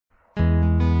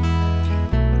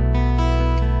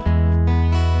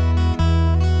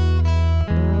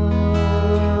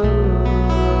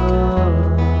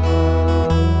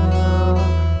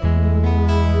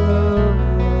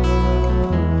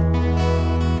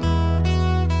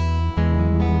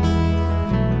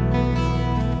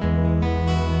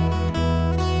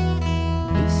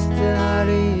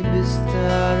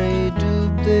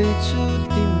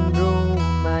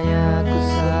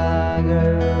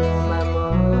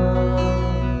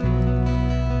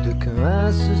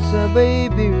सबै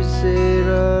बिर्सेर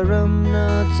रम्न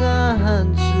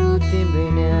चाहन्छु तिम्रै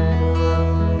न्यानो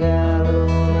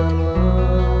अँगालोमा म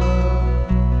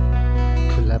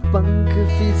खुला पङ्ख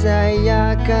फिजाई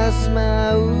आकाशमा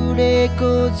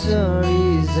उडेको चढी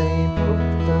झै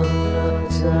मुक्त हुन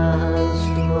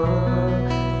चाहन्छु म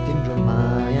तिम्रो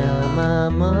मायामा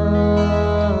म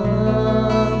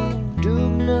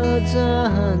डुब्न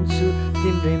चाहन्छु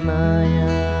तिम्रै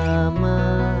मायामा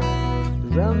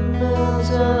रम्न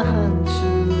चाहन्छु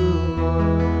म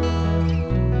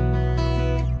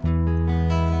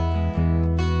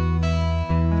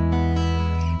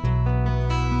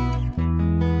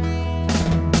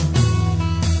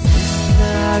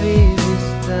बिस्तारै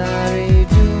बिस्तारै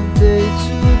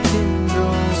डुब्दैछु तिम्रो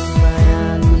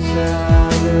मायाको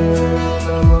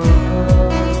सागरमा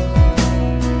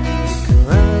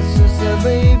आँसु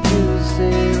सबै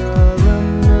बिर्सेर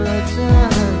रम्न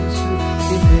चाहन्छु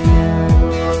तिम्रै न्यानो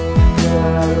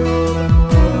अँगालोमा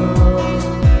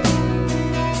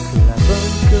खुला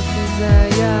पङ्ख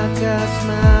फिजाई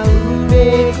आकाशमा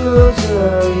उडेको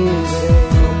चढी झै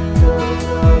मुक्त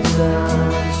हुन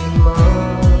चाहन्छु म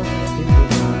तिम्रो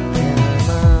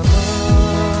मायामा म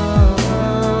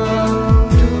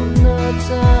डुब्न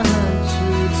चाहन्छु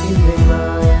तिम्रै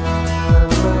मायामा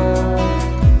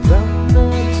रम्न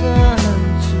चाहन्छु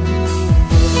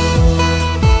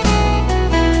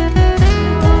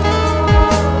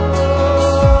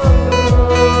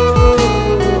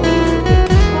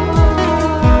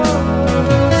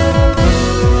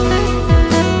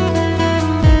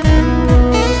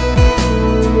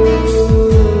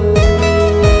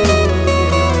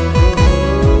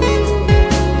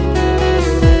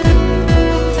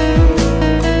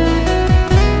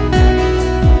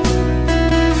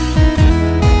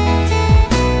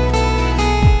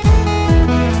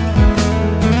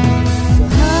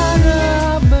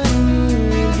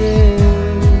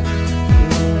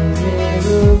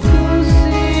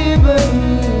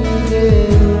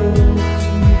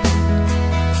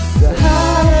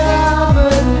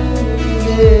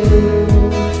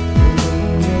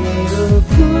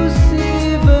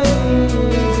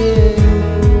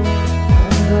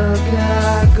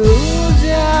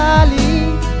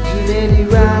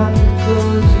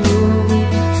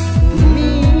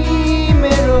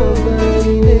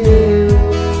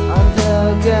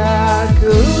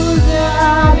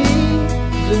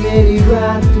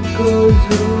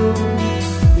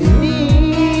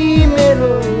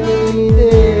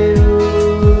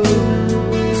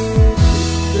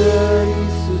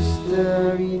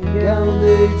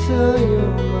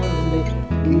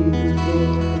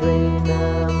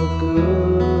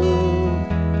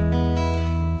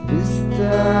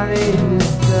Bistarai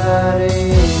bistarai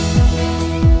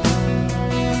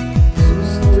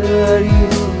Sustari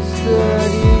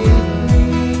sustari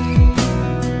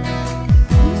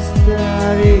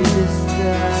Bistarai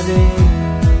bistarai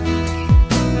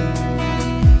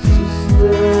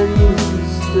Sustari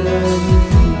sustari